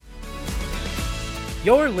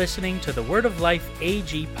You're listening to the Word of Life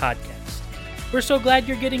AG podcast. We're so glad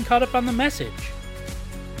you're getting caught up on the message.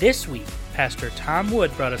 This week, Pastor Tom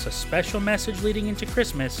Wood brought us a special message leading into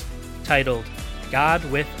Christmas titled, God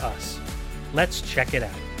with Us. Let's check it out.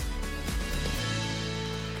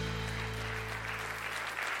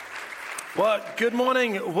 Well, good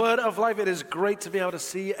morning, Word of Life. It is great to be able to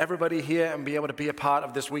see everybody here and be able to be a part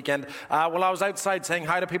of this weekend. While I was outside saying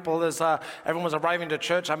hi to people as everyone was arriving to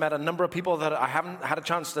church, I met a number of people that I haven't had a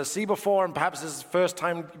chance to see before, and perhaps this is the first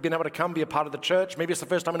time being able to come be a part of the church. Maybe it's the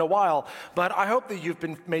first time in a while, but I hope that you've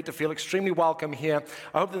been made to feel extremely welcome here.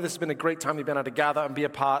 I hope that this has been a great time you've been able to gather and be a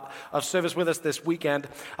part of service with us this weekend.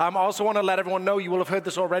 I also want to let everyone know, you will have heard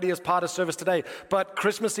this already as part of service today, but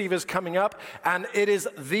Christmas Eve is coming up, and it is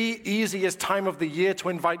the easiest time of the year to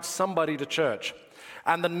invite somebody to church.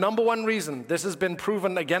 And the number one reason, this has been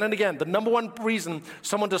proven again and again, the number one reason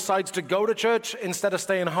someone decides to go to church instead of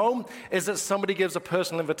staying home is that somebody gives a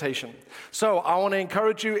personal invitation. So I want to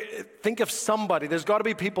encourage you, think of somebody. There's got to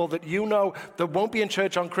be people that you know that won't be in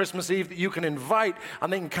church on Christmas Eve that you can invite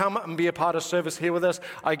and they can come and be a part of service here with us.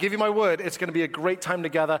 I give you my word, it's going to be a great time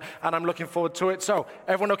together and I'm looking forward to it. So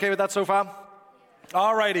everyone okay with that so far?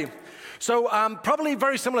 All righty. So probably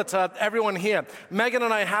very similar to everyone here, Megan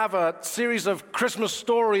and I have a series of Christmas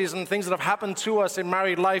stories and things that have happened to us in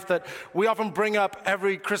married life that we often bring up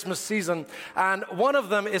every Christmas season. And one of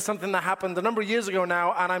them is something that happened a number of years ago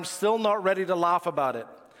now, and I'm still not ready to laugh about it.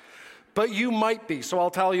 But you might be, so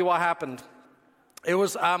I'll tell you what happened. It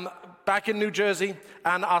was back in New Jersey,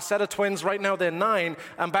 and our set of twins, right now they're 9,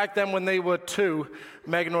 and back then when they were 2,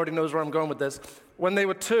 Megan already knows where I'm going with this, when they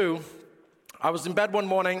were 2, I was in bed one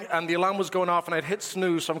morning and the alarm was going off and I'd hit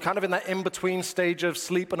snooze, so I'm kind of in that in-between stage of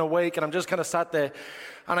sleep and awake, and I'm just kind of sat there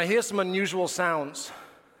and I hear some unusual sounds.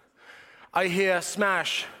 I hear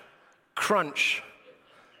smash, crunch,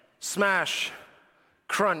 smash,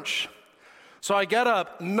 crunch. So I get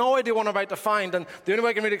up, no idea what I'm about to find, and the only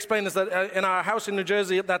way I can really explain is that in our house in New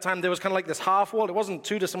Jersey at that time, there was kind of like this half wall. It wasn't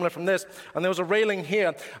too dissimilar from this, and there was a railing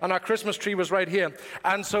here, and our Christmas tree was right here.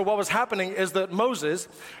 And so what was happening is that Moses,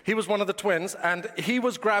 he was one of the twins, and he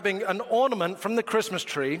was grabbing an ornament from the Christmas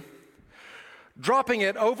tree, dropping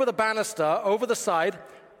it over the banister, over the side.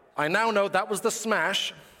 I now know that was the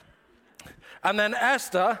smash. And then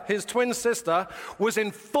Esther, his twin sister, was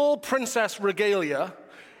in full princess regalia,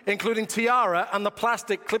 including tiara and the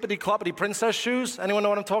plastic clippity-cloppity princess shoes. Anyone know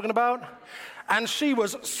what I'm talking about? And she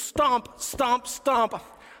was stomp, stomp, stomp.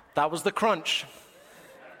 That was the crunch.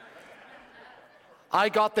 I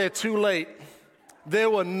got there too late. There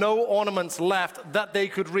were no ornaments left that they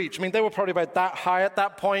could reach. I mean, they were probably about that high at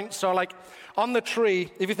that point. So like on the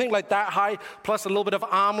tree, if you think like that high, plus a little bit of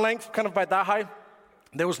arm length, kind of about that high,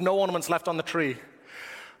 there was no ornaments left on the tree.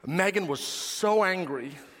 Megan was so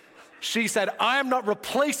angry. She said, I am not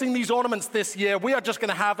replacing these ornaments this year. We are just going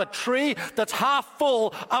to have a tree that's half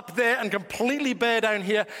full up there and completely bare down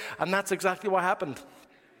here. And that's exactly what happened.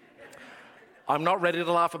 I'm not ready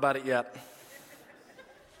to laugh about it yet.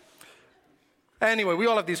 Anyway, we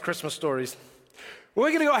all have these Christmas stories. We're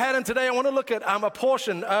going to go ahead, and today I want to look at a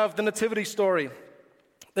portion of the Nativity story.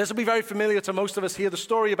 This will be very familiar to most of us here, the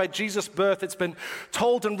story about Jesus' birth. It's been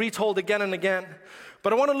told and retold again and again.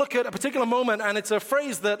 But I want to look at a particular moment, and it's a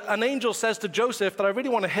phrase that an angel says to Joseph that I really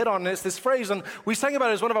want to hit on. And it's this phrase, and we sang about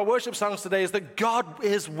it as one of our worship songs today, is that God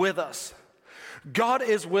is with us. God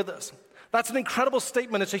is with us. That's an incredible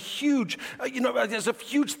statement. It's a huge, it's a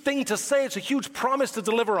huge thing to say. It's a huge promise to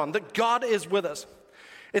deliver on, that God is with us.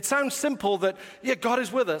 It sounds simple that, yeah, God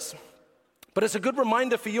is with us. But it's a good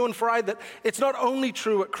reminder for you and for I that it's not only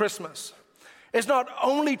true at Christmas. It's not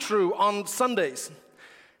only true on Sundays.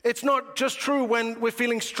 It's not just true when we're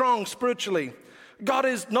feeling strong spiritually. God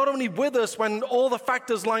is not only with us when all the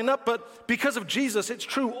factors line up, but because of Jesus, it's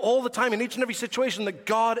true all the time in each and every situation that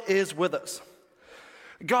God is with us.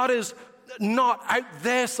 God is not out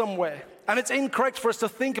there somewhere. And it's incorrect for us to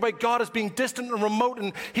think about God as being distant and remote,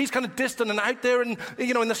 and he's kind of distant and out there in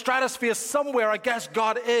the stratosphere somewhere. I guess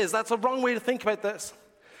God is. That's a wrong way to think about this.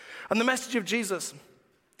 And the message of Jesus,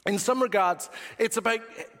 in some regards, it's about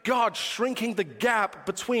God shrinking the gap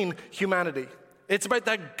between humanity. It's about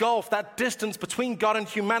that gulf, that distance between God and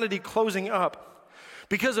humanity closing up.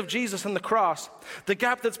 Because of Jesus and the cross, the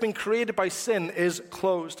gap that's been created by sin is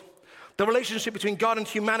closed. The relationship between God and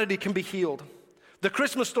humanity can be healed. The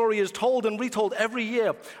Christmas story is told and retold every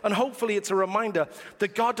year, and hopefully it's a reminder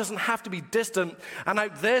that God doesn't have to be distant and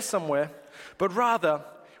out there somewhere, but rather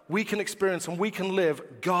we can experience and we can live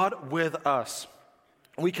God with us.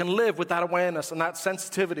 We can live with that awareness and that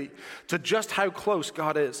sensitivity to just how close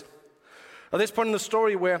God is. At this point in the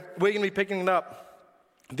story where we're going to be picking it up,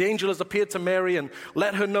 The angel has appeared to Mary and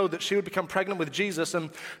let her know that she would become pregnant with Jesus, and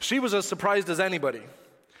she was as surprised as anybody.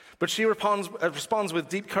 But she responds with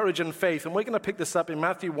deep courage and faith, and we're going to pick this up in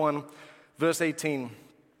Matthew 1, verse 18.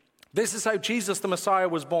 This is how Jesus the Messiah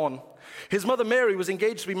was born. His mother Mary was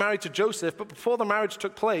engaged to be married to Joseph, but before the marriage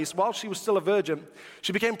took place, while she was still a virgin,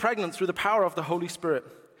 she became pregnant through the power of the Holy Spirit.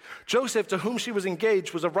 Joseph, to whom she was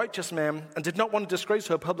engaged, was a righteous man and did not want to disgrace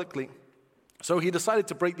her publicly. So he decided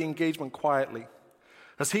to break the engagement quietly.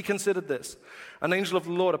 As he considered this, an angel of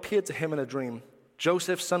the Lord appeared to him in a dream.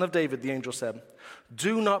 Joseph, son of David, the angel said,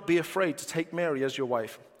 "Do not be afraid to take Mary as your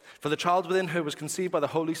wife, for the child within her was conceived by the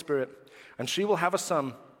Holy Spirit, and she will have a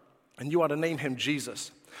son, and you are to name him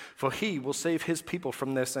Jesus, for he will save his people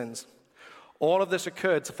from their sins." All of this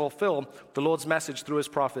occurred to fulfill the Lord's message through his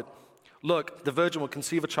prophet. "Look, the virgin will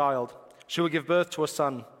conceive a child. She will give birth to a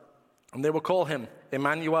son, and they will call him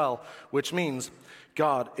Emmanuel," which means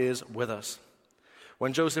God is with us.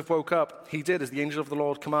 When Joseph woke up, he did as the angel of the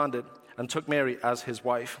Lord commanded and took Mary as his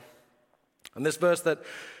wife. And this verse that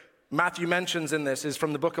Matthew mentions in this is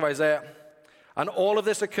from the book of Isaiah. And all of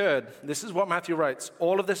this occurred, this is what Matthew writes,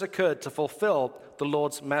 all of this occurred to fulfill the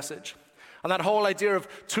Lord's message. And that whole idea of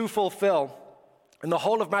to fulfill, in the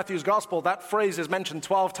whole of Matthew's gospel, that phrase is mentioned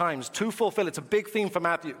 12 times, to fulfill. It's a big theme for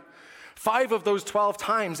Matthew. 5 of those 12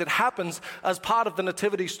 times, it happens as part of the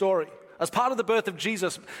nativity story. As part of the birth of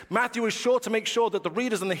Jesus, Matthew is sure to make sure that the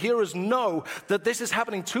readers and the hearers know that this is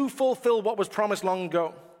happening to fulfill what was promised long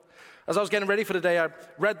ago. As I was getting ready for today, I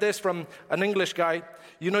read this from an English guy.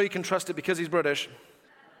 You know you can trust it because he's British.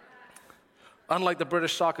 Unlike the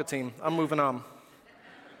British soccer team. I'm moving on.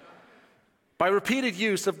 By repeated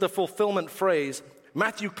use of the fulfillment phrase,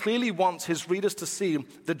 Matthew clearly wants his readers to see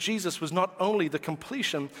that Jesus was not only the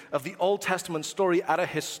completion of the Old Testament story at a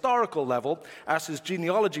historical level, as his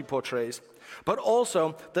genealogy portrays, but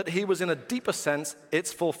also that he was in a deeper sense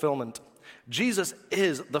its fulfillment. Jesus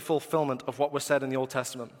is the fulfillment of what was said in the Old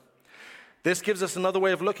Testament. This gives us another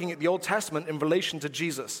way of looking at the Old Testament in relation to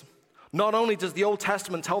Jesus. Not only does the Old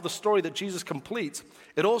Testament tell the story that Jesus completes,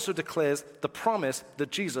 it also declares the promise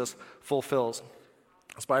that Jesus fulfills.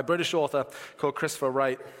 It's by a British author called Christopher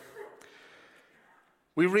Wright.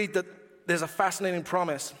 We read that there's a fascinating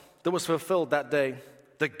promise that was fulfilled that day,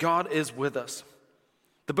 that God is with us.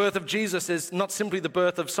 The birth of Jesus is not simply the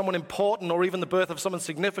birth of someone important or even the birth of someone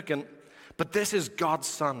significant, but this is God's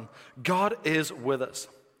Son. God is with us.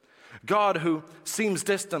 God who seems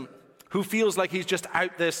distant, who feels like he's just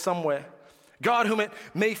out there somewhere. God whom it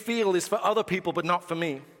may feel is for other people but not for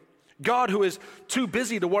me. God who is too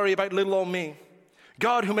busy to worry about little old me.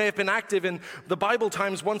 God who may have been active in the Bible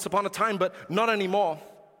times once upon a time, but not anymore.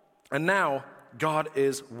 And now, God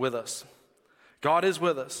is with us. God is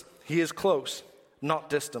with us. He is close, not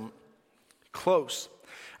distant. Close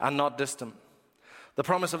and not distant. The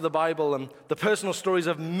promise of the Bible and the personal stories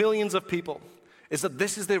of millions of people is that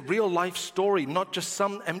this is their real life story, not just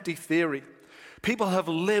some empty theory. People have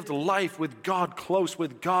lived life with God close,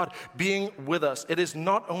 with God being with us. It is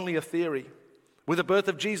not only a theory. With the birth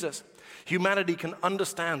of Jesus, humanity can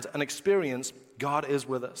understand and experience God is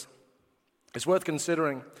with us. It's worth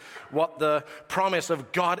considering what the promise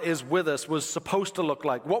of God is with us was supposed to look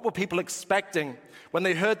like. What were people expecting when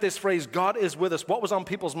they heard this phrase, God is with us? What was on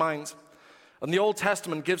people's minds? And the Old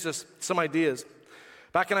Testament gives us some ideas.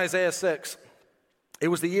 Back in Isaiah 6, it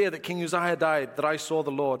was the year that King Uzziah died that I saw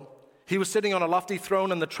the Lord. He was sitting on a lofty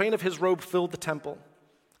throne, and the train of his robe filled the temple.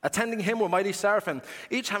 Attending him were mighty seraphim,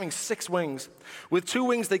 each having 6 wings. With 2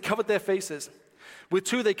 wings they covered their faces. With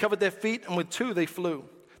 2 they covered their feet, and with 2 they flew.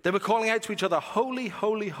 They were calling out to each other, "Holy,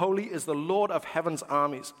 holy, holy is the Lord of heaven's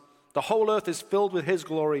armies. The whole earth is filled with his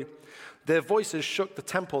glory." Their voices shook the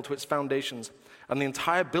temple to its foundations, and the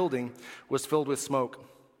entire building was filled with smoke.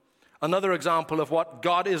 Another example of what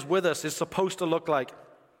God is with us is supposed to look like.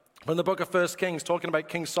 From the book of 1 Kings, talking about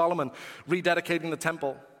King Solomon rededicating the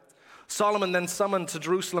temple. Solomon then summoned to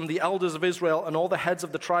Jerusalem the elders of Israel and all the heads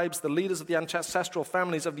of the tribes, the leaders of the ancestral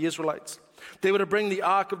families of the Israelites. They were to bring the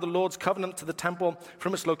ark of the Lord's covenant to the temple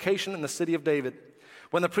from its location in the city of David.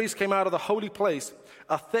 When the priests came out of the holy place,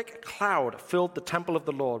 a thick cloud filled the temple of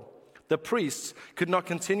the Lord. The priests could not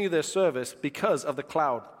continue their service because of the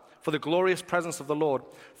cloud, for the glorious presence of the Lord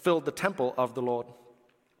filled the temple of the Lord.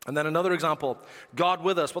 And then another example, God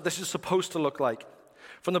with us, what this is supposed to look like.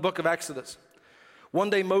 From the book of Exodus. One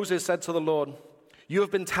day Moses said to the Lord, "You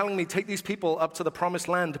have been telling me, take these people up to the promised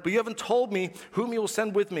land, but you haven't told me whom you will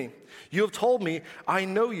send with me. You have told me, I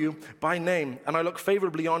know you by name, and I look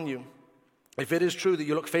favorably on you. If it is true that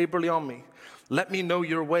you look favorably on me, let me know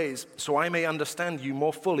your ways, so I may understand you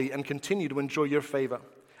more fully and continue to enjoy your favor.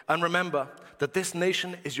 And remember that this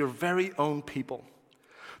nation is your very own people."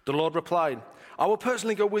 The Lord replied, I will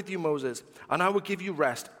personally go with you, Moses, and I will give you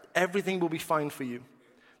rest. Everything will be fine for you.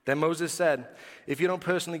 Then Moses said, if you don't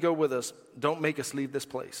personally go with us, don't make us leave this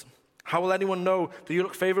place. How will anyone know that you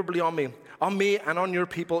look favorably on me and on your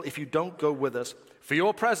people if you don't go with us? For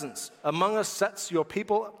your presence among us sets your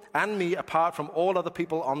people and me apart from all other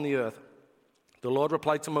people on the earth. The Lord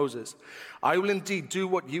replied to Moses, I will indeed do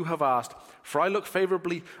what you have asked, for I look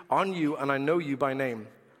favorably on you and I know you by name.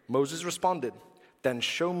 Moses responded, then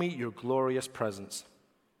show me your glorious presence.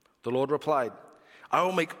 The Lord replied, I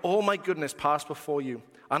will make all my goodness pass before you,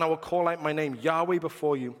 and I will call out my name, Yahweh,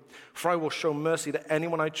 before you. For I will show mercy to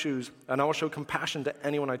anyone I choose, and I will show compassion to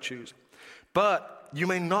anyone I choose. But you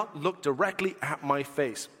may not look directly at my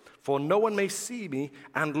face, for no one may see me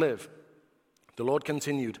and live. The Lord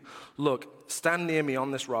continued, look, stand near me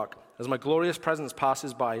on this rock. As my glorious presence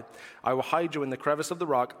passes by, I will hide you in the crevice of the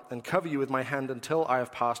rock and cover you with my hand until I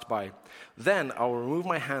have passed by. Then I will remove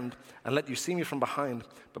my hand and let you see me from behind,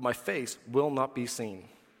 but my face will not be seen.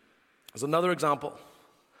 There's another example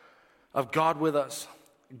of God with us,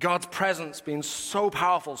 God's presence being so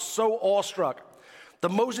powerful, so awestruck, that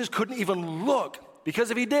Moses couldn't even look, because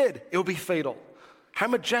if he did, it would be fatal. How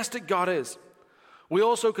majestic God is. We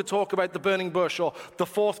also could talk about the burning bush, or the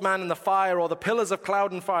fourth man in the fire, or the pillars of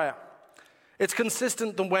cloud and fire. It's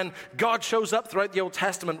consistent that when God shows up throughout the Old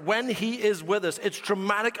Testament, when he is with us, it's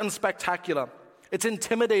dramatic and spectacular. It's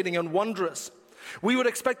intimidating and wondrous. We would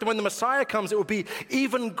expect that when the Messiah comes, it would be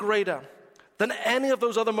even greater than any of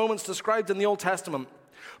those other moments described in the Old Testament.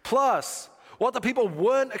 Plus, what the people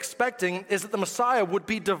weren't expecting is that the Messiah would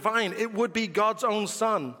be divine. It would be God's own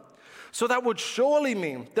Son. So that would surely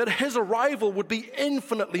mean that his arrival would be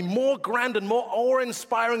infinitely more grand and more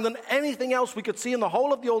awe-inspiring than anything else we could see in the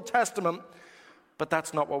whole of the Old Testament. But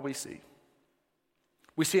that's not what we see.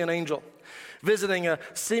 We see an angel visiting a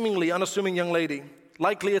seemingly unassuming young lady,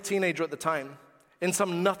 likely a teenager at the time, in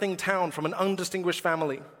some nothing town from an undistinguished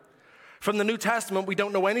family. From the New Testament, we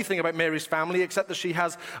don't know anything about Mary's family except that she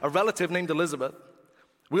has a relative named Elizabeth.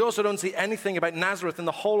 We also don't see anything about Nazareth in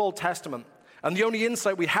the whole Old Testament. And the only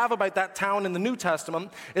insight we have about that town in the New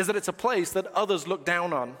Testament is that it's a place that others look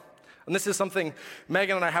down on. And this is something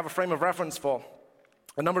Megan and I have a frame of reference for.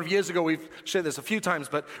 A number of years ago, we've shared this a few times,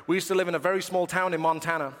 but we used to live in a very small town in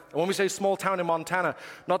Montana. And when we say small town in Montana,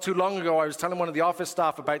 not too long ago, I was telling one of the office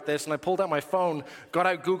staff about this, and I pulled out my phone, got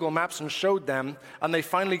out Google Maps, and showed them, and they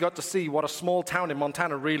finally got to see what a small town in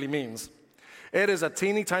Montana really means. It is a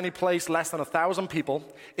teeny tiny place, less than 1,000 people.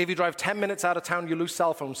 If you drive 10 minutes out of town, you lose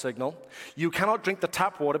cell phone signal. You cannot drink the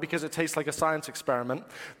tap water because it tastes like a science experiment.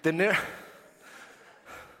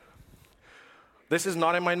 This is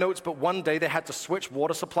not in my notes, but one day they had to switch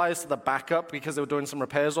water supplies to the backup because they were doing some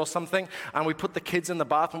repairs or something, and we put the kids in the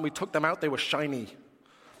bath. When we took them out, they were shiny.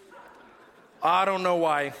 I don't know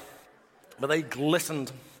why, but they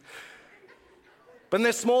glistened. But in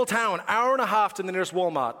this small town, hour and a half to the nearest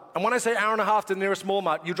Walmart. And when I say hour and a half to the nearest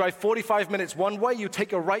Walmart, you drive 45 minutes one way, you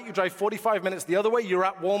take a right, you drive 45 minutes the other way, you're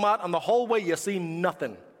at Walmart, and the whole way you see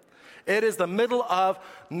nothing. It is the middle of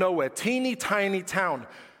nowhere, teeny tiny town.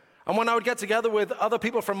 And when I would get together with other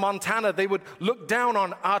people from Montana, they would look down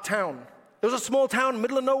on our town. It was a small town,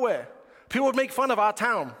 middle of nowhere. People would make fun of our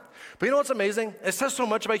town. But you know what's amazing? It says so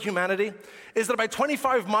much about humanity, is that about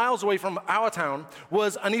 25 miles away from our town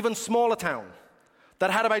was an even smaller town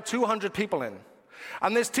that had about 200 people in.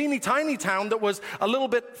 And this teeny tiny town that was a little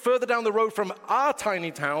bit further down the road from our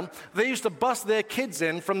tiny town, they used to bus their kids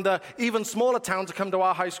in from the even smaller town to come to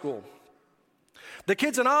our high school. The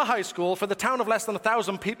kids in our high school, for the town of less than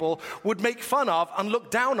 1,000 people, would make fun of and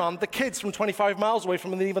look down on the kids from 25 miles away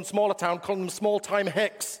from an even smaller town, calling them small-time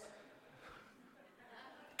hicks.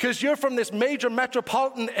 Because you're from this major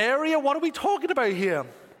metropolitan area? What are we talking about here?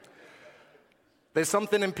 There's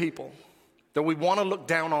something in people that we want to look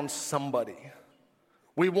down on somebody.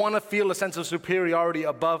 We want to feel a sense of superiority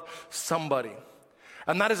above somebody.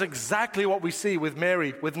 And that is exactly what we see with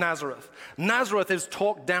Mary, with Nazareth. Nazareth is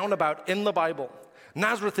talked down about in the Bible.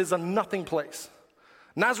 Nazareth is a nothing place.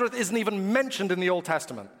 Nazareth isn't even mentioned in the Old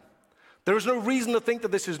Testament. There is no reason to think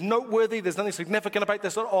that this is noteworthy. There's nothing significant about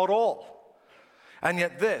this at all. And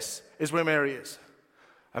yet this is where Mary is.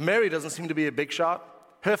 And Mary doesn't seem to be a big shot.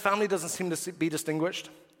 Her family doesn't seem to be distinguished.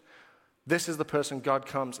 This is the person God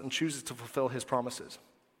comes and chooses to fulfill his promises.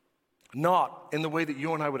 Not in the way that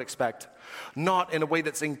you and I would expect. Not in a way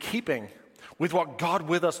that's in keeping with what God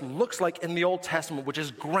with us looks like in the Old Testament, which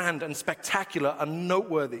is grand and spectacular and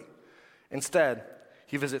noteworthy. Instead,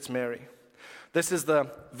 he visits Mary. This is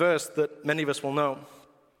the verse that many of us will know.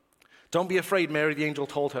 Don't be afraid, Mary, the angel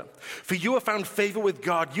told her. For you have found favor with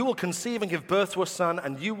God. You will conceive and give birth to a son,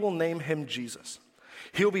 and you will name him Jesus.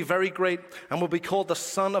 He will be very great and will be called the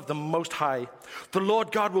Son of the Most High. The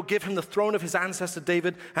Lord God will give him the throne of his ancestor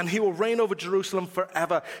David, and he will reign over Jerusalem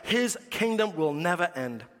forever. His kingdom will never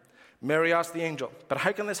end." Mary asked the angel, "But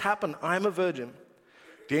how can this happen? I am a virgin."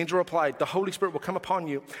 The angel replied, "The Holy Spirit will come upon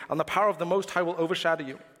you, and the power of the Most High will overshadow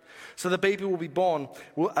you. So the baby born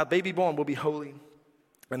will be holy,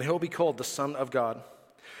 and he'll be called the Son of God."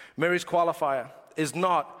 Mary's qualifier is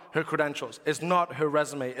not her credentials, it's not her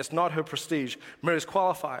resume, it's not her prestige. Mary's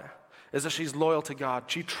qualifier is that she's loyal to God,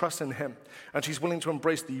 she trusts in him, and she's willing to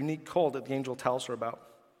embrace the unique call that the angel tells her about.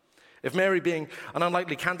 If Mary being an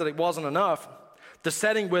unlikely candidate wasn't enough, the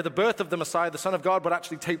setting where the birth of the Messiah, the Son of God, would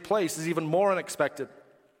actually take place is even more unexpected.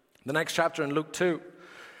 The next chapter in Luke 2.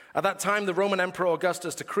 At that time, the Roman Emperor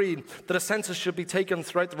Augustus decreed that a census should be taken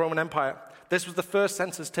throughout the Roman Empire. This was the first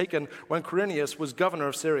census taken when Quirinius was governor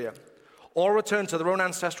of Syria. All returned to their own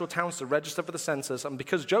ancestral towns to register for the census, and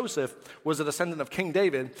because Joseph was a descendant of King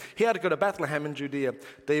David, he had to go to Bethlehem in Judea,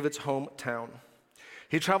 David's hometown.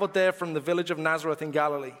 He traveled there from the village of Nazareth in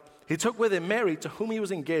Galilee. He took with him Mary, to whom he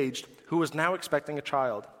was engaged, who was now expecting a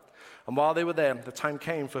child. And while they were there, the time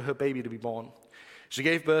came for her baby to be born. She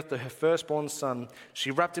gave birth to her firstborn son.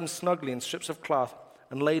 She wrapped him snugly in strips of cloth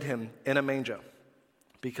and laid him in a manger,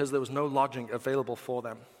 because there was no lodging available for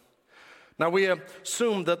them. Now, we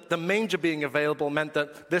assume that the manger being available meant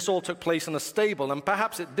that this all took place in a stable, and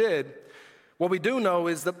perhaps it did. What we do know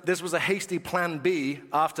is that this was a hasty plan B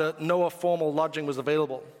after no formal lodging was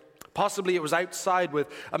available. Possibly it was outside with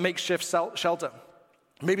a makeshift shelter.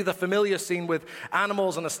 Maybe the familiar scene with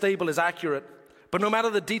animals in a stable is accurate, but no matter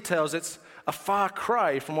the details, it's a far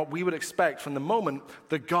cry from what we would expect from the moment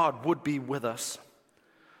that God would be with us.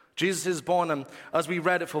 Jesus is born, and as we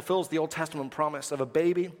read, it fulfills the Old Testament promise of a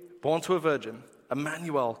baby born to a virgin.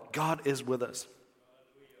 Emmanuel, God is with us.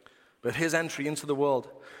 But his entry into the world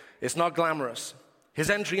is not glamorous.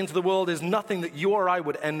 His entry into the world is nothing that you or I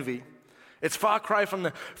would envy. It's far cry from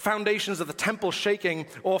the foundations of the temple shaking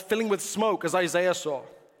or filling with smoke, as Isaiah saw.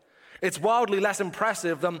 It's wildly less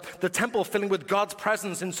impressive than the temple filling with God's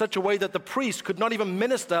presence in such a way that the priest could not even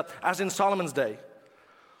minister as in Solomon's day.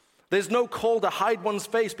 There's no call to hide one's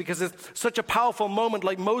face because it's such a powerful moment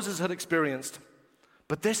like Moses had experienced.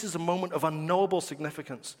 But this is a moment of unknowable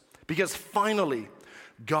significance because finally,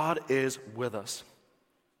 God is with us.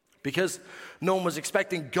 Because no one was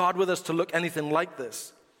expecting God with us to look anything like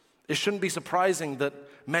this, it shouldn't be surprising that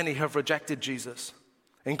many have rejected Jesus,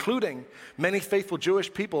 including many faithful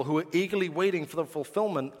Jewish people who are eagerly waiting for the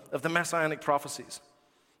fulfillment of the messianic prophecies.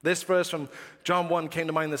 This verse from John 1 came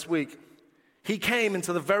to mind this week. He came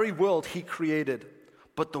into the very world he created,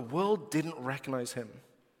 but the world didn't recognize him.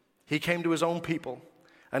 He came to his own people,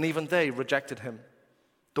 and even they rejected him.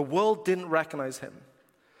 The world didn't recognize him.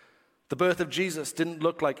 The birth of Jesus didn't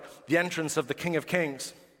look like the entrance of the King of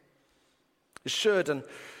Kings. It should, and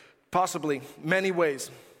possibly many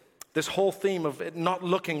ways, this whole theme of it not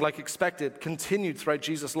looking like expected continued throughout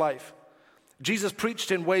Jesus' life. Jesus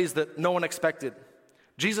preached in ways that no one expected.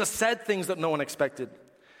 Jesus said things that no one expected.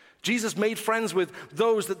 Jesus made friends with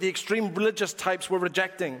those that the extreme religious types were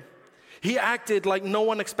rejecting. He acted like no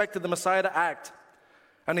one expected the Messiah to act.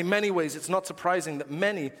 And in many ways, it's not surprising that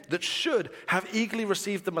many that should have eagerly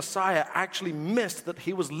received the Messiah actually missed that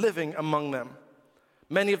he was living among them.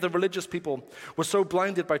 Many of the religious people were so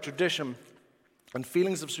blinded by tradition and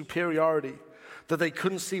feelings of superiority that they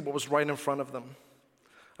couldn't see what was right in front of them.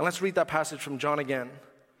 And let's read that passage from John again.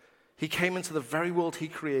 He came into the very world he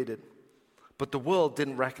created, but the world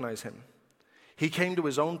didn't recognize him. He came to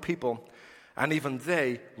his own people, and even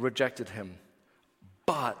they rejected him.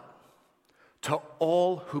 But to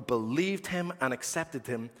all who believed him and accepted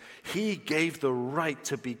him, he gave the right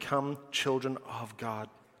to become children of God.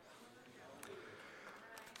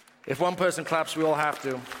 If one person claps, we all have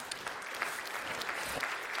to.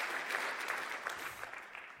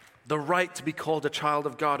 The right to be called a child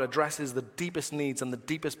of God addresses the deepest needs and the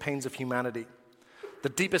deepest pains of humanity. The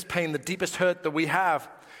deepest pain, the deepest hurt that we have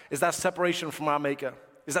is that separation from our Maker,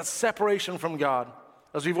 is that separation from God.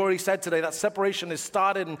 As we've already said today, that separation is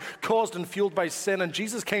started and caused and fueled by sin, and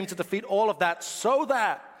Jesus came to defeat all of that so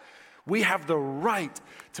that we have the right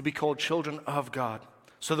to be called children of God,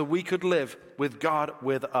 so that we could live with God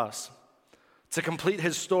with us. To complete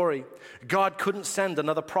his story, God couldn't send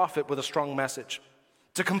another prophet with a strong message.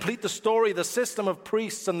 To complete the story, the system of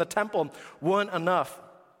priests and the temple weren't enough.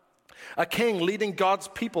 A king leading God's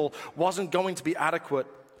people wasn't going to be adequate.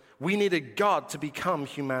 We needed God to become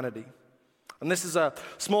humanity. And this is a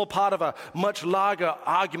small part of a much larger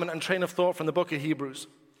argument and train of thought from the book of Hebrews.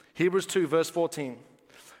 Hebrews 2, verse 14.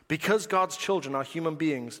 Because God's children are human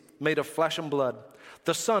beings made of flesh and blood,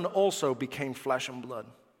 the Son also became flesh and blood.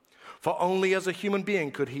 For only as a human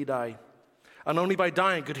being could he die, and only by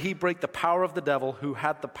dying could he break the power of the devil who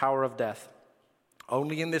had the power of death.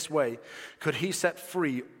 Only in this way could he set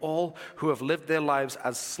free all who have lived their lives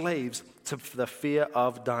as slaves to the fear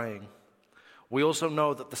of dying. We also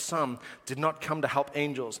know that the Son did not come to help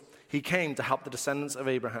angels. He came to help the descendants of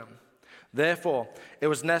Abraham. Therefore, it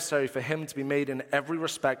was necessary for him to be made in every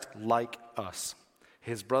respect like us,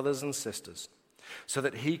 his brothers and sisters, so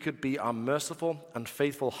that he could be our merciful and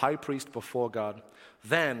faithful high priest before God.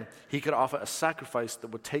 Then he could offer a sacrifice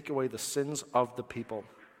that would take away the sins of the people.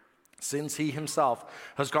 Since he himself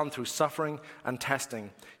has gone through suffering and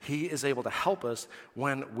testing, he is able to help us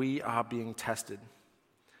when we are being tested.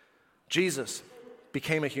 Jesus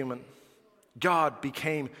became a human. God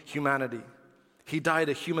became humanity. He died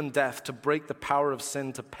a human death to break the power of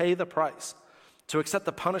sin, to pay the price, to accept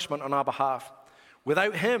the punishment on our behalf.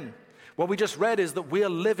 Without him, what we just read is that we are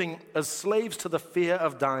living as slaves to the fear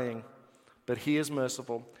of dying. But he is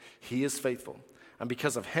merciful, he is faithful, and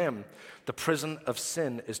because of him, the prison of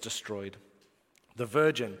sin is destroyed. The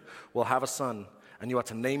virgin will have a son, and you are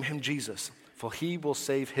to name him Jesus, for he will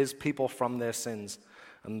save his people from their sins.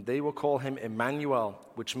 And they will call him Emmanuel,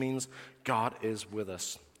 which means God is with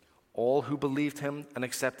us. All who believed him and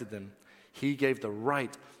accepted him, he gave the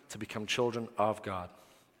right to become children of God.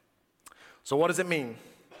 So what does it mean?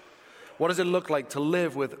 What does it look like to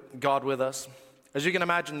live with God with us? As you can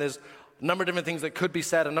imagine, there's a number of different things that could be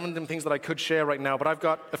said, a number of different things that I could share right now, but I've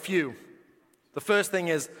got a few. The first thing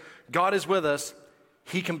is, God is with us,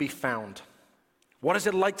 he can be found. What is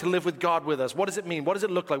it like to live with God with us? What does it mean? What does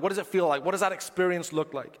it look like? What does it feel like? What does that experience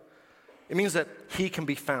look like? It means that he can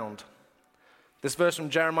be found. This verse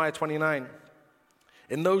from Jeremiah 29.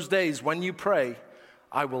 In those days when you pray,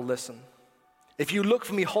 I will listen. If you look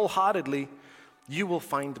for me wholeheartedly, you will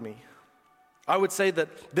find me. I would say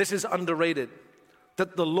that this is underrated.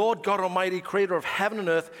 That the Lord God Almighty, creator of heaven and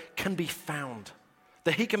earth, can be found.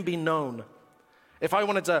 That he can be known. If I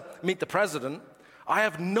wanted to meet the president, I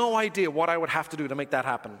have no idea what I would have to do to make that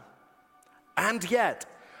happen. And yet,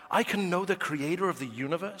 I can know the creator of the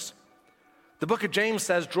universe. The book of James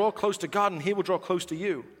says, draw close to God and he will draw close to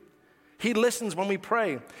you. He listens when we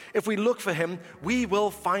pray. If we look for him, we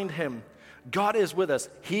will find him. God is with us.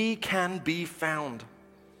 He can be found.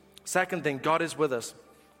 Second thing, God is with us.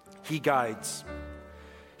 He guides.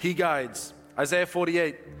 He guides. Isaiah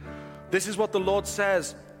 48. This is what the Lord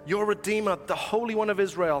says, your Redeemer, the Holy One of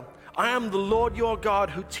Israel. I am the Lord your God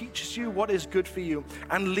who teaches you what is good for you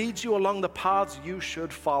and leads you along the paths you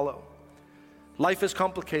should follow. Life is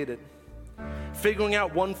complicated. Figuring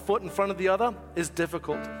out one foot in front of the other is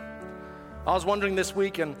difficult. I was wondering this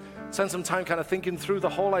week and spent some time kind of thinking through the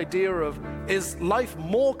whole idea of, is life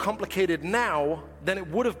more complicated now than it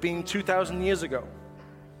would have been 2,000 years ago?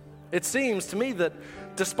 It seems to me that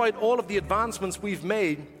despite all of the advancements we've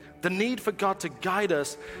made, the need for God to guide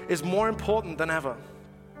us is more important than ever.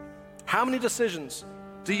 How many decisions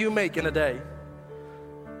do you make in a day?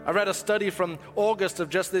 I read a study from August of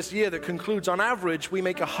just this year that concludes on average we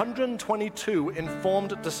make 122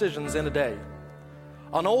 informed decisions in a day.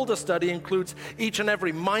 An older study includes each and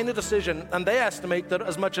every minor decision, and they estimate that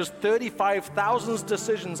as much as 35,000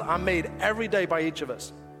 decisions are made every day by each of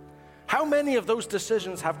us. How many of those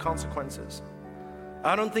decisions have consequences?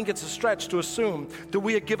 I don't think it's a stretch to assume that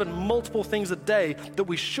we are given multiple things a day that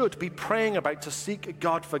we should be praying about to seek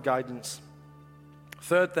God for guidance.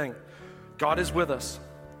 Third thing, God is with us.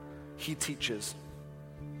 He teaches.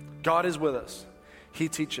 God is with us. He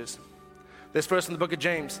teaches. This verse in the book of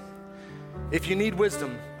James. If you need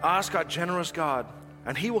wisdom, ask our generous God,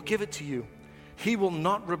 and he will give it to you. He will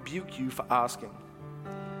not rebuke you for asking.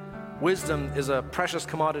 Wisdom is a precious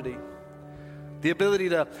commodity. The ability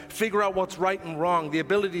to figure out what's right and wrong, the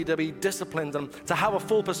ability to be disciplined and to have a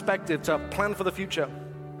full perspective, to plan for the future.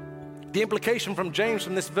 The implication from James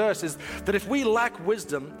from this verse is that if we lack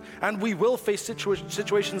wisdom, and we will face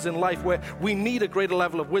situations in life where we need a greater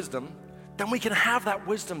level of wisdom, then we can have that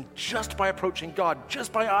wisdom just by approaching God,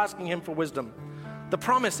 just by asking him for wisdom. The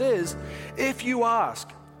promise is, if you ask,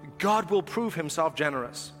 God will prove himself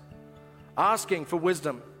generous. Asking for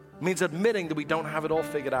wisdom means admitting that we don't have it all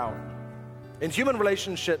figured out. In human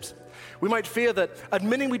relationships, we might fear that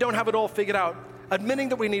admitting we don't have it all figured out, admitting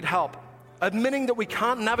that we need help, admitting that we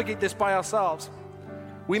can't navigate this by ourselves,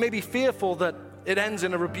 we may be fearful that it ends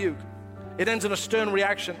in a rebuke. It ends in a stern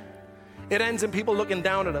reaction. It ends in people looking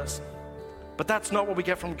down at us. But that's not what we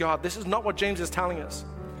get from God. This is not what James is telling us.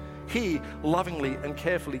 He lovingly and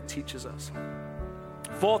carefully teaches us.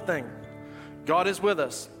 Fourth thing, God is with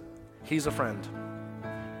us. He's a friend.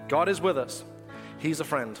 God is with us. He's a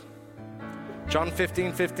friend. John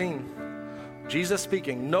 15:15. Jesus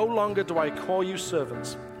speaking, "No longer do I call you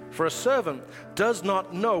servants, for a servant does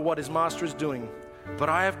not know what his master is doing, but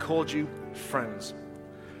I have called you friends.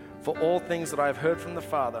 For all things that I have heard from the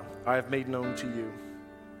Father, I have made known to you."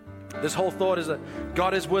 This whole thought is that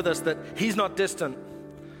God is with us, that he's not distant.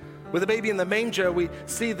 With the baby in the manger, we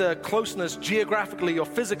see the closeness geographically or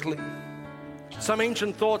physically. Some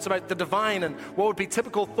ancient thoughts about the divine and what would be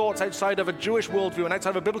typical thoughts outside of a Jewish worldview and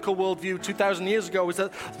outside of a biblical worldview 2,000 years ago is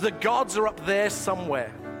that the gods are up there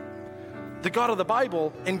somewhere. The God of the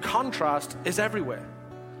Bible, in contrast, is everywhere.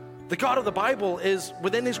 The God of the Bible is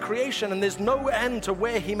within his creation, and there's no end to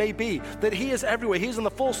where he may be, that he is everywhere. He's in the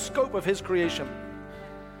full scope of his creation.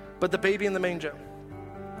 But the baby in the manger,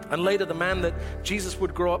 and later the man that Jesus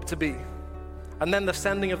would grow up to be, and then the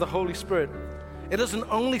sending of the Holy Spirit, it doesn't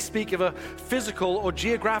only speak of a physical or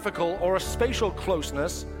geographical or a spatial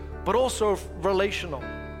closeness, but also relational.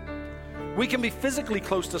 We can be physically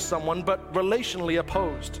close to someone, but relationally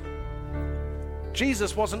opposed.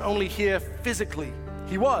 Jesus wasn't only here physically,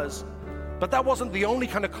 he was, but that wasn't the only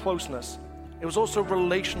kind of closeness. It was also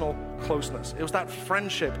relational closeness. It was that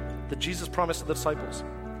friendship that Jesus promised to the disciples.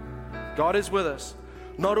 God is with us,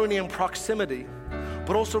 not only in proximity,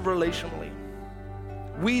 but also relationally.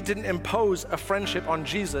 We didn't impose a friendship on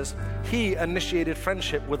Jesus. He initiated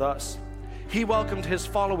friendship with us. He welcomed his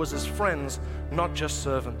followers as friends, not just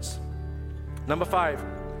servants. Number 5,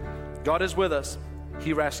 God is with us.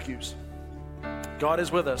 He rescues. God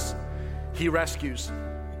is with us. He rescues.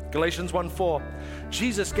 Galatians 1:4,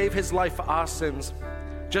 Jesus gave his life for our sins,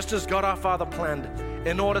 just as God our Father planned,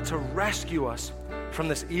 in order to rescue us from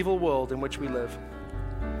this evil world in which we live.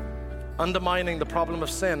 Undermining the problem of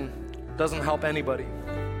sin doesn't help anybody.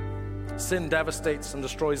 Sin devastates and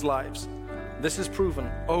destroys lives. This is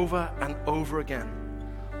proven over and over again.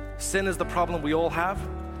 Sin is the problem we all have.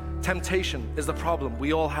 Temptation is the problem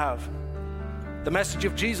we all have. The message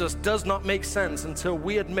of Jesus does not make sense until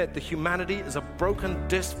we admit that humanity is a broken,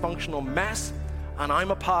 dysfunctional mess, and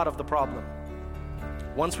I'm a part of the problem.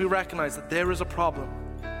 Once we recognize that there is a problem,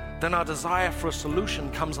 then our desire for a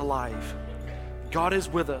solution comes alive. God is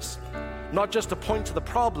with us, not just to point to the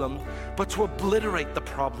problem, but to obliterate the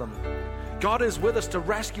problem. God is with us to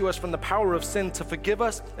rescue us from the power of sin, to forgive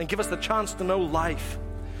us and give us the chance to know life.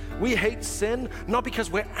 We hate sin not because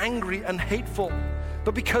we're angry and hateful,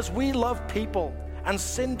 but because we love people, and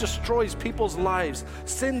sin destroys people's lives.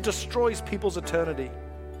 Sin destroys people's eternity.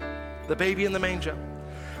 The baby in the manger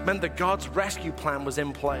meant that God's rescue plan was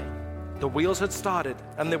in play. The wheels had started,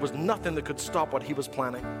 and there was nothing that could stop what he was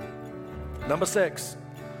planning. Number 6,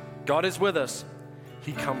 God is with us.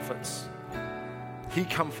 He comforts. He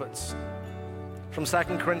comforts. From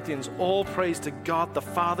 2 Corinthians, all praise to God, the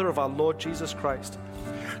Father of our Lord Jesus Christ.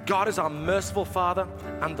 God is our merciful Father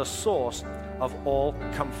and the source of all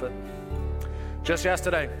comfort. Just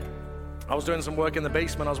yesterday, I was doing some work in the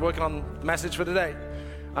basement. I was working on the message for today.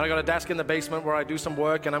 And I got a desk in the basement where I do some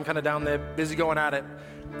work, and I'm kind of down there busy going at it.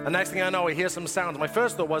 The next thing I know, I hear some sounds. My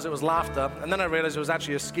first thought was it was laughter, and then I realized it was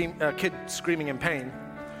actually a kid screaming in pain.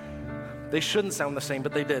 They shouldn't sound the same,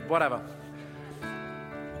 but they did, whatever.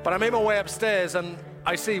 But I made my way upstairs, and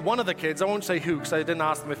I see one of the kids, I won't say who, because I didn't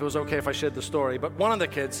ask them if it was okay if I shared the story, but one of the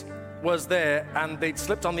kids was there, and they'd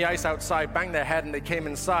slipped on the ice outside, banged their head, and they came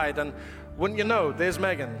inside, and wouldn't you know, there's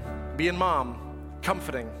Megan, being mom,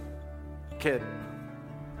 comforting kid.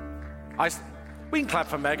 We can clap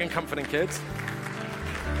for Megan, comforting kids.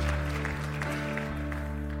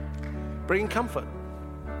 Bringing comfort.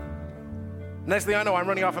 Next thing I know, I'm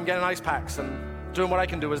running off, I'm getting ice packs, and doing what I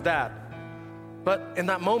can do as dad. But in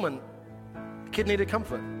that moment, the kid needed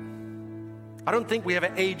comfort. I don't think we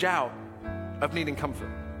ever age out of needing comfort.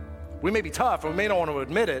 We may be tough, or we may not want to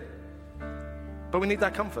admit it, but we need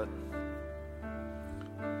that comfort.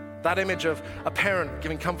 That image of a parent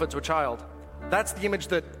giving comfort to a child, that's the image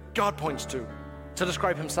that God points to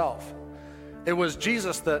describe himself. It was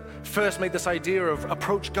Jesus that first made this idea of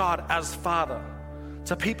approach God as Father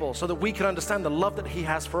to people so that we can understand the love that he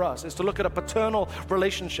has for us. It's to look at a paternal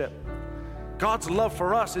relationship. God's love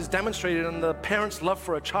for us is demonstrated in the parent's love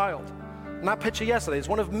for a child. And that picture yesterday is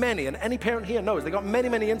one of many, and any parent here knows they got many,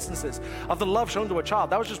 many instances of the love shown to a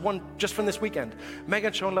child. That was just one, just from this weekend.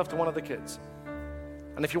 Megan showing love to one of the kids.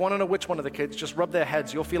 And if you want to know which one of the kids, just rub their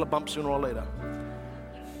heads. You'll feel a bump sooner or later.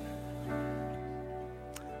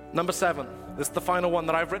 Number 7, this is the final one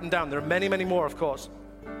that I've written down. There are many, many more, of course.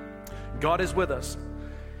 God is with us.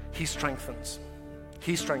 He strengthens.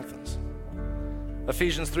 He strengthens.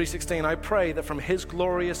 Ephesians 3:16, I pray that from his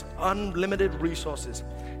glorious, unlimited resources,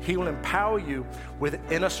 he will empower you with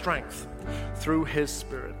inner strength through his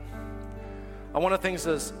Spirit. One of the things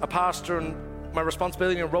as a pastor, and my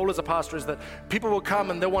responsibility and role as a pastor, is that people will come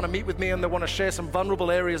and they want to meet with me and they want to share some vulnerable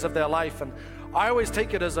areas of their life. And I always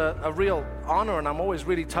take it as a real honor, and I'm always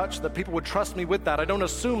really touched that people would trust me with that. I don't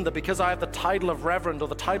assume that because I have the title of reverend or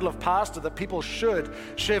the title of pastor that people should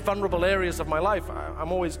share vulnerable areas of my life.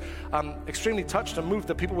 I'm always extremely touched and moved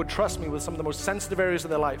that people would trust me with some of the most sensitive areas of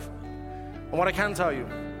their life. And what I can tell you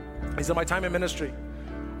is that my time in ministry,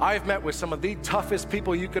 I've met with some of the toughest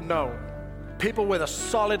people you could know. People with a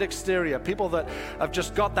solid exterior, people that have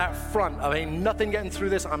just got that front of ain't nothing getting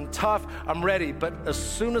through this, I'm tough, I'm ready. But as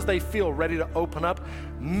soon as they feel ready to open up,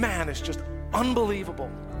 man, it's just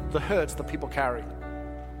unbelievable the hurts that people carry.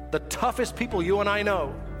 The toughest people you and I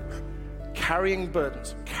know, carrying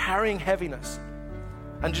burdens, carrying heaviness.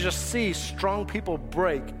 And to just see strong people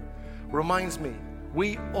break reminds me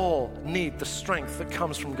we all need the strength that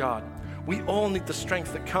comes from God. We all need the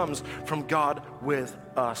strength that comes from God with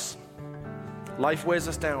us. Life wears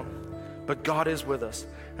us down, but God is with us,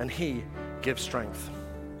 and he gives strength.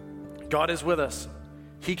 God is with us.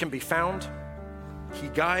 He can be found. He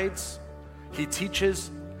guides. He teaches.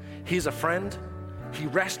 He's a friend. He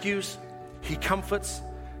rescues. He comforts,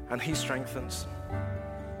 and he strengthens.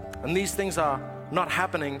 And these things are not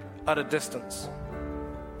happening at a distance.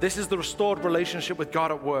 This is the restored relationship with God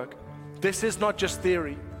at work. This is not just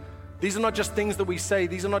theory. These are not just things that we say.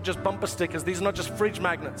 These are not just bumper stickers. These are not just fridge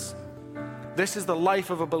magnets. This is the life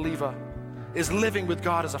of a believer, is living with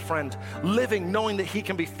God as a friend, living knowing that he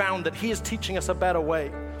can be found, that he is teaching us a better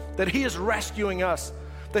way, that he is rescuing us,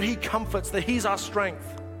 that he comforts, that he's our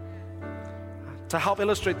strength. To help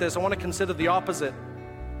illustrate this, I want to consider the opposite.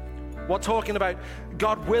 We're talking about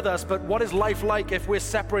God with us, but what is life like if we're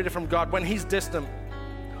separated from God, when he's distant?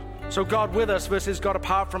 So God with us versus God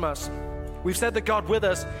apart from us. We've said that God with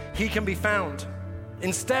us, he can be found.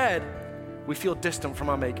 Instead, we feel distant from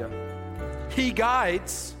our Maker. He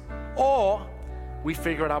guides, or we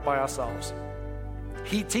figure it out by ourselves.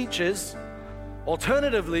 He teaches.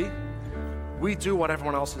 Alternatively, we do what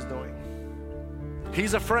everyone else is doing.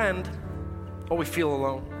 He's a friend, or we feel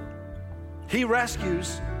alone. He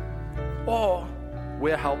rescues, or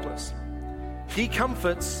we're helpless. He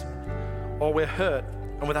comforts, or we're hurt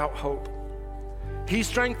and without hope. He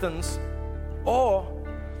strengthens, or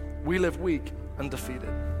we live weak and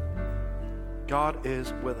defeated. God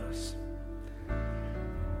is with us.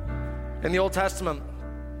 In the Old Testament,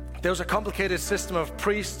 there was a complicated system of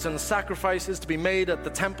priests and sacrifices to be made at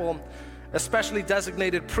the temple. A specially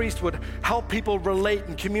designated priest would help people relate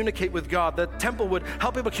and communicate with God. The temple would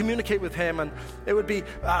help people communicate with him, and it would be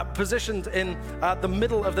positioned in the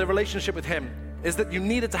middle of their relationship with him. Is that you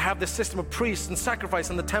needed to have this system of priests and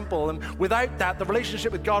sacrifice in the temple, and without that, the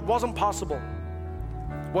relationship with God wasn't possible.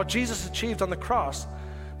 What Jesus achieved on the cross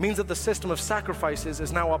means that the system of sacrifices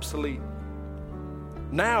is now obsolete.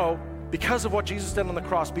 Now, because of what Jesus did on the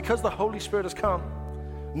cross, because the Holy Spirit has come,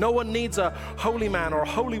 no one needs a holy man or a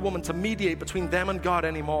holy woman to mediate between them and God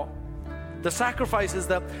anymore. The sacrifices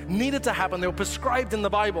that needed to happen, they were prescribed in the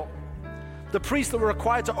Bible. The priests that were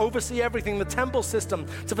required to oversee everything, the temple system,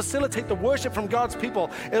 to facilitate the worship from God's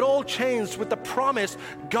people, it all changed with the promise,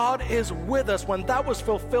 God is with us. When that was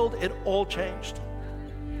fulfilled, it all changed.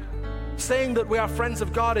 Saying that we are friends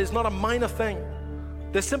of God is not a minor thing.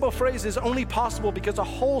 The simple phrase is only possible because a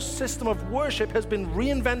whole system of worship has been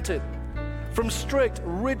reinvented. From strict,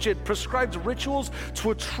 rigid, prescribed rituals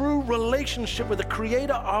to a true relationship with the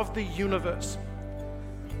creator of the universe.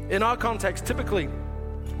 In our context, typically,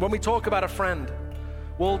 when we talk about a friend,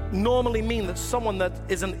 will normally mean that someone that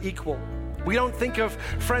is an equal. We don't think of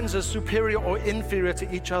friends as superior or inferior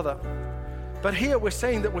to each other. But here we're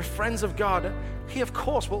saying that we're friends of God. He, of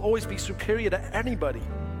course, will always be superior to anybody.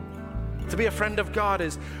 To be a friend of God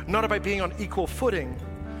is not about being on equal footing,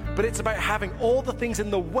 but it's about having all the things in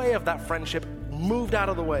the way of that friendship moved out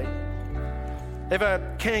of the way. If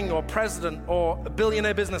a king or president or a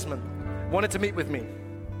billionaire businessman wanted to meet with me,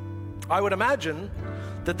 I would imagine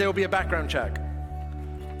that there will be a background check.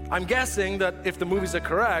 I'm guessing that if the movies are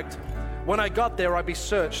correct, when I got there, I'd be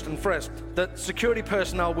searched and frisked. That security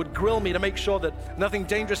personnel would grill me to make sure that nothing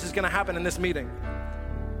dangerous is going to happen in this meeting.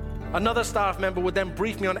 Another staff member would then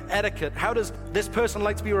brief me on etiquette. How does this person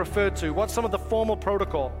like to be referred to? What's some of the formal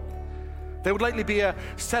protocol? There would likely be a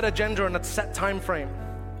set agenda and a set time frame.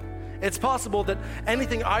 It's possible that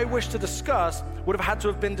anything I wish to discuss would have had to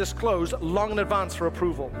have been disclosed long in advance for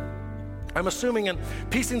approval. I'm assuming and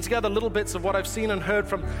piecing together little bits of what I've seen and heard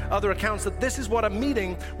from other accounts that this is what a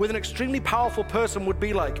meeting with an extremely powerful person would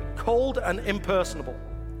be like, cold and impersonable.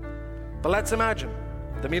 But let's imagine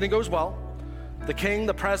the meeting goes well. The king,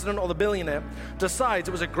 the president, or the billionaire decides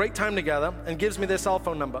it was a great time together and gives me their cell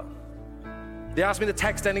phone number. They ask me to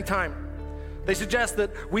text anytime. They suggest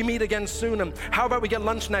that we meet again soon, and how about we get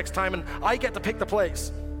lunch next time and I get to pick the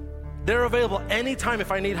place. They're available anytime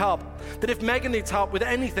if I need help. That if Megan needs help with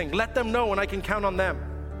anything, let them know and I can count on them.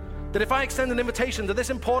 That if I extend an invitation to this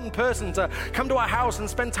important person to come to our house and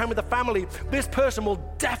spend time with the family, this person will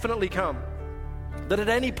definitely come. That at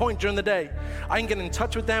any point during the day, I can get in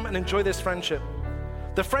touch with them and enjoy this friendship.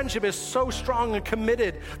 The friendship is so strong and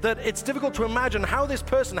committed that it's difficult to imagine how this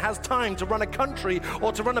person has time to run a country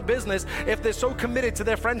or to run a business if they're so committed to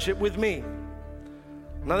their friendship with me.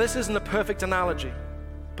 Now, this isn't a perfect analogy,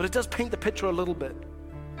 but it does paint the picture a little bit.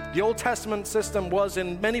 The Old Testament system was,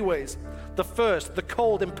 in many ways, the first, the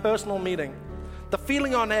cold, impersonal meeting. The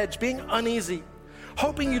feeling on edge, being uneasy,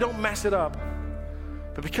 hoping you don't mess it up.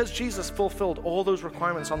 But because Jesus fulfilled all those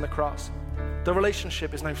requirements on the cross, the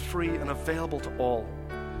relationship is now free and available to all.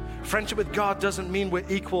 Friendship with God doesn't mean we're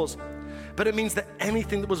equals, but it means that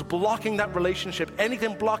anything that was blocking that relationship,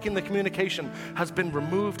 anything blocking the communication, has been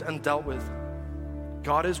removed and dealt with.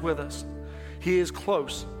 God is with us. He is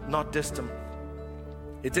close, not distant.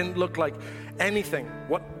 It didn't look like anything,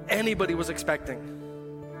 what anybody was expecting.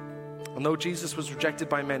 And though Jesus was rejected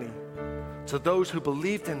by many, to those who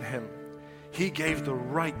believed in him, he gave the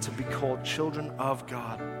right to be called children of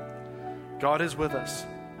God. God is with us.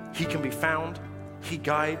 He can be found. He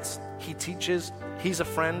guides. He teaches. He's a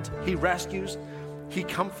friend. He rescues. He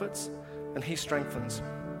comforts. And he strengthens.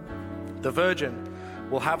 The virgin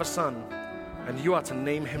will have a son, and you are to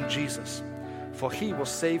name him Jesus, for he will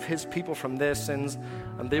save his people from their sins,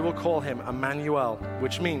 and they will call him Emmanuel,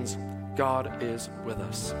 which means God is with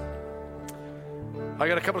us. I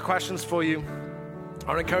got a couple of questions for you.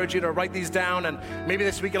 I would encourage you to write these down, and maybe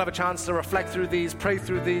this week you'll have a chance to reflect through these, pray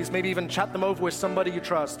through these, maybe even chat them over with somebody you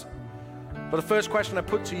trust. But the first question I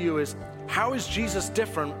put to you is, how is Jesus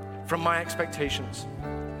different from my expectations?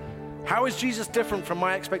 How is Jesus different from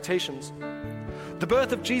my expectations? The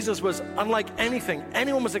birth of Jesus was unlike anything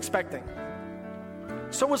anyone was expecting.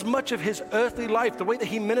 So was much of his earthly life, the way that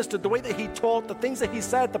he ministered, the way that he taught, the things that he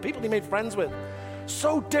said, the people he made friends with.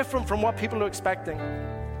 So different from what people are expecting.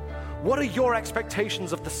 What are your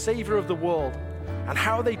expectations of the Savior of the world, and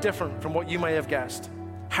how are they different from what you may have guessed?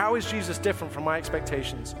 How is Jesus different from my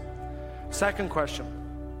expectations? Second question,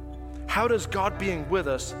 how does God being with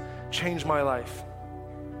us change my life?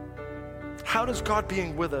 How does God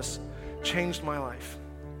being with us change my life?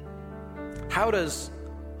 How does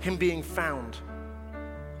him being found?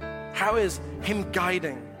 How is him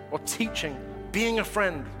guiding or teaching, being a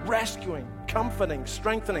friend, rescuing, comforting,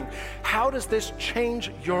 strengthening? How does this change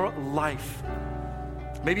your life?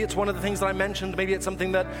 Maybe it's one of the things that I mentioned. Maybe it's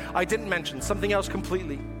something that I didn't mention, something else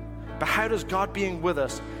completely. But how does God being with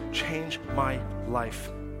us change my life?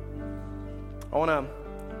 I want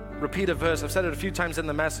to repeat a verse. I've said it a few times in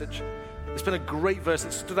the message. It's been a great verse.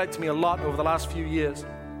 It stood out to me a lot over the last few years.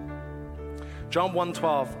 John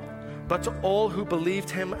 1:12. But to all who believed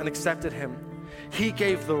him and accepted him, he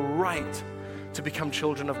gave the right to become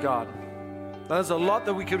children of God. Now, there's a lot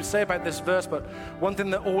that we could say about this verse, but one thing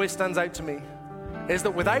that always stands out to me is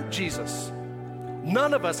that without Jesus,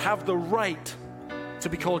 none of us have the right to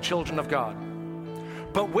be called children of God.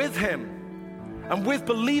 But with him, and with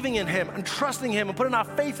believing in him, and trusting him, and putting our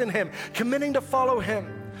faith in him, committing to follow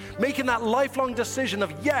him, making that lifelong decision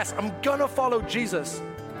of, yes, I'm gonna follow Jesus.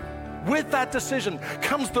 With that decision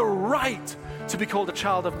comes the right to be called a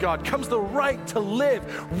child of God, comes the right to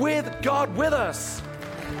live with God with us.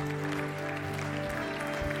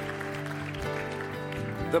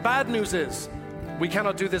 The bad news is we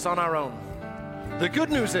cannot do this on our own. The good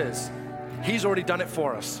news is he's already done it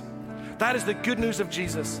for us. That is the good news of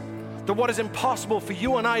Jesus. That what is impossible for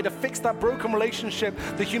you and I to fix that broken relationship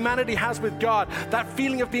that humanity has with God, that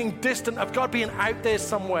feeling of being distant, of God being out there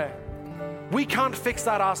somewhere. We can't fix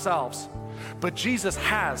that ourselves, but Jesus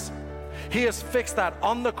has. He has fixed that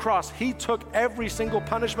on the cross. He took every single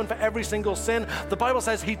punishment for every single sin. The Bible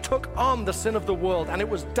says he took on the sin of the world, and it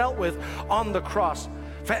was dealt with on the cross.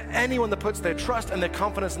 For anyone that puts their trust and their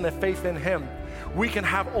confidence and their faith in him, we can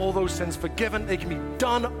have all those sins forgiven. They can be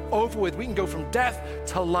done over with. We can go from death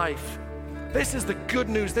to life. This is the good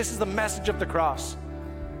news. This is the message of the cross.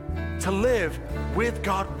 To live with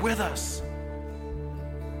God with us.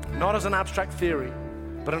 Not as an abstract theory,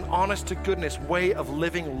 but an honest to goodness way of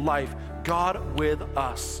living life. God with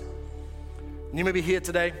us. And you may be here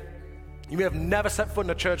today. You may have never set foot in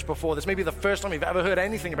a church before. This may be the first time you've ever heard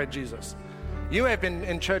anything about Jesus. You may have been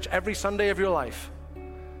in church every Sunday of your life,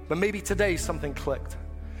 but maybe today something clicked.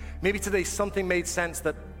 Maybe today something made sense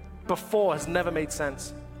that before has never made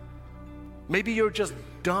sense. Maybe you're just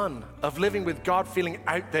done of living with God feeling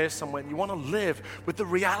out there somewhere. You want to live with the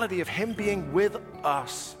reality of Him being with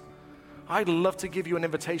us. I'd love to give you an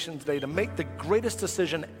invitation today to make the greatest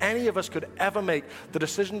decision any of us could ever make, the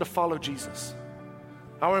decision to follow Jesus.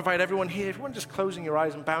 I want to invite everyone here, everyone just closing your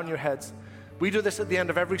eyes and bowing your heads. We do this at the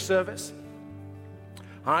end of every service.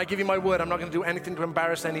 I give you my word, I'm not going to do anything to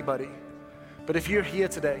embarrass anybody. But if you're here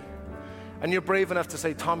today and you're brave enough to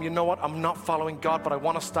say, Tom, you know what? I'm not following God, but I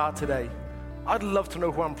want to start today. I'd love to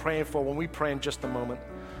know who I'm praying for when we pray in just a moment.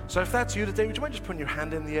 So if that's you today, would you mind just putting your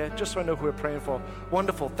hand in the air just so I know who we're praying for?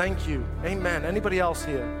 Wonderful. Thank you. Amen. Anybody else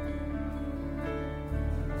here?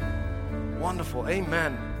 Wonderful.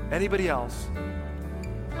 Amen. Anybody else?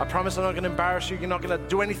 I promise I'm not going to embarrass you. You're not going to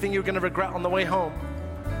do anything you're going to regret on the way home.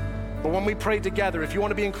 But when we pray together, if you want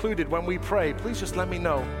to be included when we pray, please just let me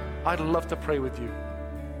know. I'd love to pray with you.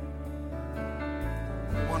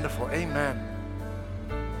 Wonderful. Amen.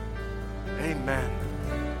 Amen.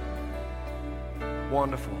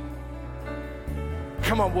 Wonderful.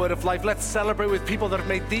 Come on, Word of Life. Let's celebrate with people that have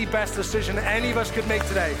made the best decision any of us could make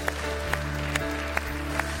today.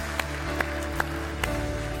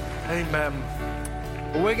 Amen.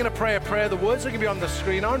 Well, we're going to pray a prayer. The words are going to be on the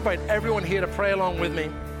screen. I invite everyone here to pray along with me.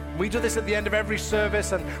 We do this at the end of every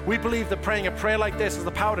service, and we believe that praying a prayer like this has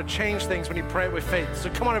the power to change things when you pray it with faith. So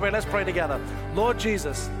come on, everybody, let's pray together. Lord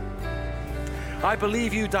Jesus, I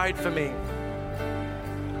believe you died for me.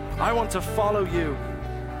 I want to follow you.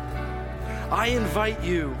 I invite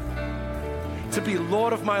you to be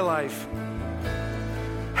Lord of my life.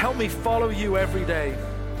 Help me follow you every day.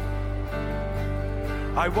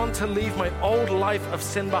 I want to leave my old life of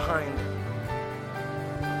sin behind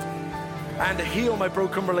and heal my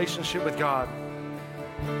broken relationship with God.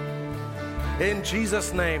 In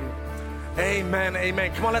Jesus' name, amen,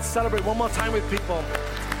 amen. Come on, let's celebrate one more time with people.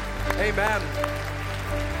 Amen.